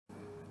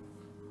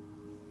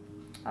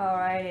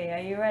Alrighty, are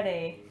you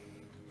ready?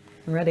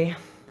 I'm ready.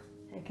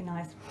 Take a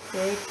nice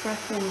big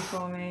breath in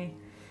for me.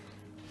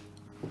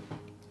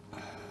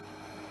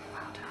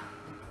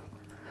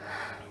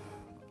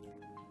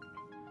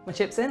 My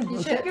chip's in. You're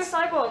a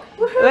cyborg.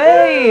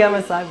 Hey, I'm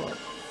a cyborg.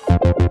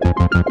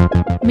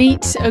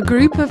 Meet a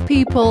group of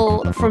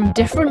people from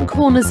different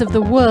corners of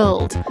the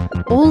world,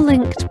 all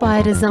linked by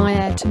a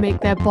desire to make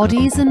their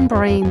bodies and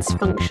brains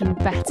function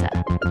better.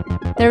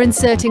 They're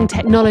inserting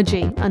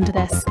technology under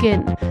their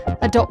skin,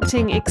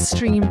 adopting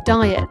extreme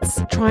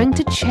diets, trying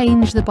to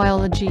change the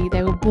biology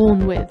they were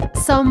born with,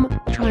 some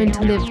trying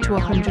to live to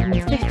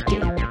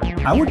 150.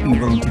 I would be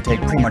willing to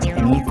take pretty much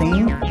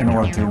anything in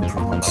order to improve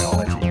my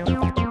biology.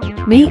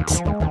 Meet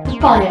the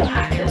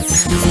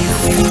Biohackers.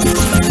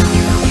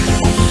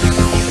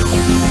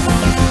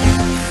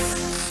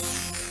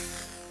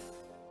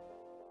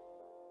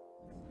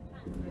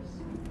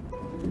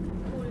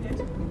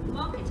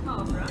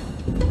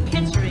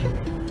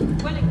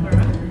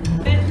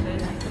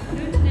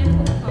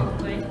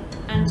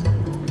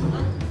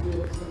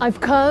 I've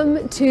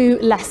come to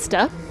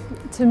Leicester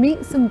to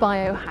meet some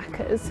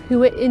biohackers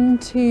who are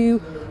into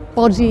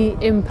body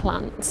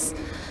implants.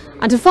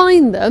 And to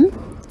find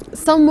them,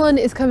 someone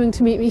is coming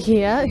to meet me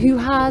here who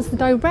has the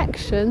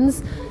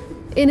directions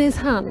in his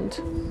hand.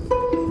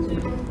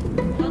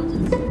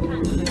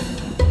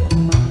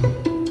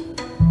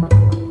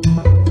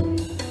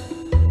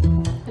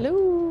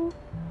 Hello.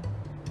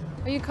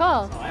 Are you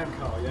Carl? I am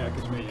Carl, yeah,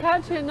 good to meet you.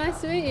 Catrin, nice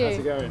to meet you. How's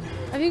it going?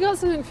 Have you got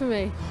something for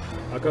me?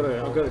 I've got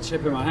a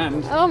chip in my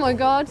hand. Oh my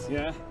god.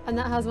 Yeah. And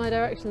that has my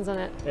directions on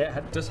it.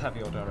 It does have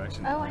your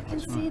direction. Oh, I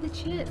can see the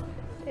chip.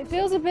 It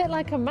feels a bit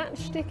like a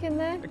matchstick in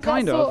there.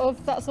 Kind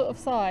of. That sort of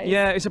size.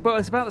 Yeah, it's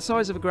about the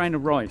size of a grain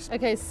of rice.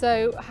 Okay,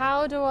 so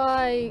how do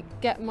I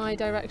get my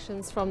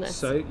directions from this?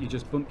 So you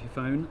just bump your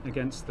phone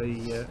against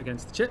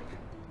the chip,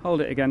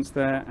 hold it against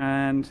there,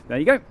 and there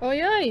you go. Oh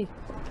yay!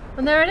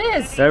 And there it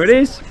is. There it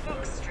is.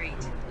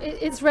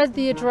 It's read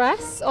the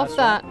address off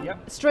that. Right.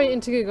 Yep. Straight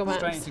into Google Maps.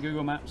 Straight into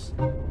Google Maps.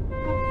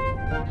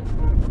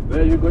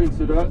 Where are you going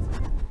to that?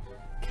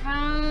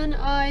 Can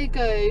I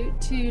go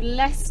to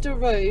Leicester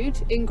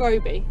Road in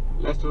Groby?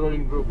 Leicester Road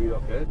in Groby,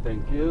 okay,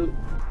 thank you.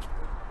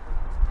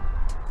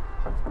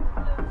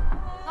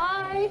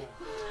 Hi,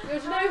 you're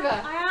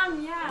Jenova. I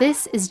am, yeah.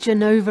 This is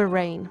Jenova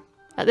Rain.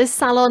 At this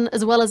salon,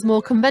 as well as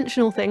more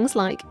conventional things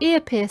like ear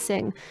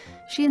piercing,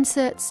 she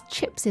inserts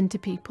chips into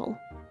people.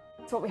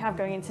 So what we have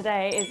going in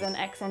today is an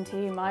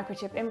XNT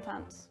microchip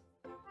implant.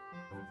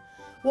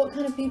 What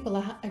kind of people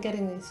are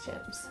getting these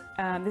chips?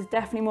 There's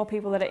definitely more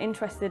people that are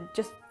interested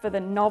just for the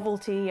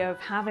novelty of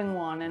having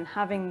one and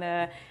having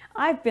the,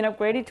 I've been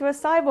upgraded to a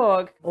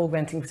cyborg.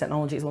 Augmenting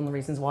technology is one of the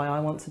reasons why I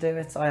want to do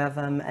it. I have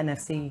an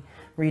NFC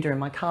reader in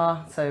my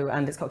car,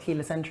 and it's got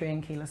keyless entry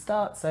and keyless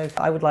start, so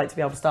I would like to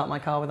be able to start my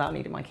car without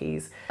needing my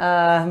keys.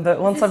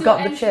 But once I've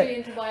got the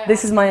chip,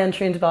 this is my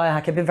entry into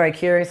Biohacker. I've been very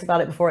curious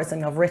about it before. It's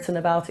something I've written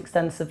about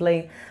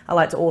extensively. I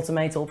like to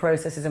automate all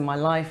processes in my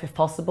life if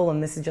possible,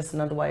 and this is just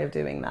another way of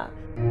doing that.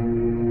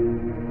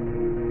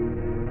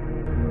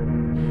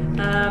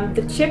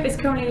 The chip is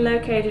currently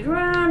located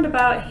around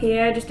about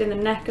here, just in the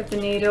neck of the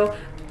needle.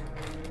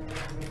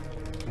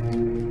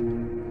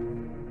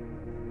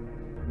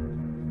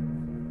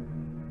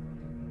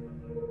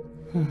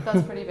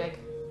 That's pretty big.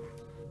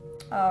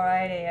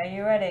 Alrighty, are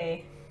you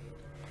ready?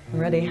 I'm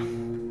ready.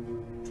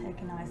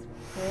 Take a nice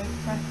big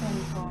breath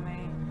in for me.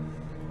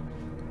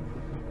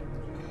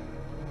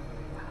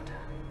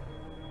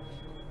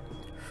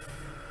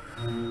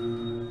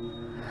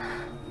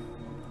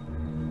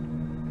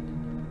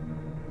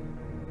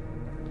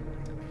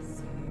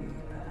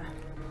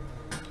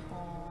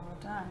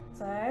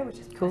 So we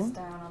just press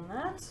down on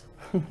that.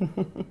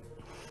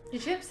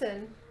 Your chip's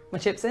in. My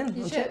chip's in.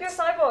 Your You're a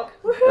cyborg.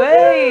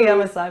 Hey,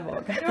 I'm a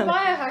cyborg. You're a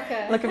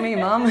biohacker. Look at me,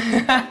 Mum.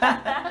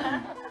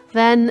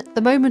 Then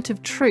the moment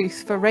of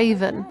truth for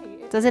Raven.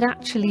 Does it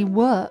actually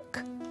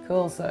work?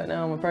 Cool, so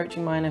now I'm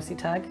approaching my NFC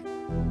tag.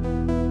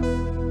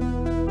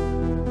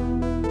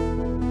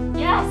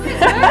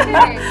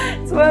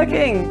 Yes, It's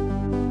working!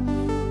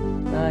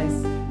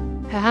 Nice.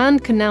 Her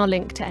hand can now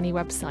link to any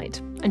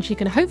website, and she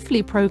can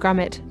hopefully program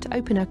it to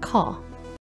open her car.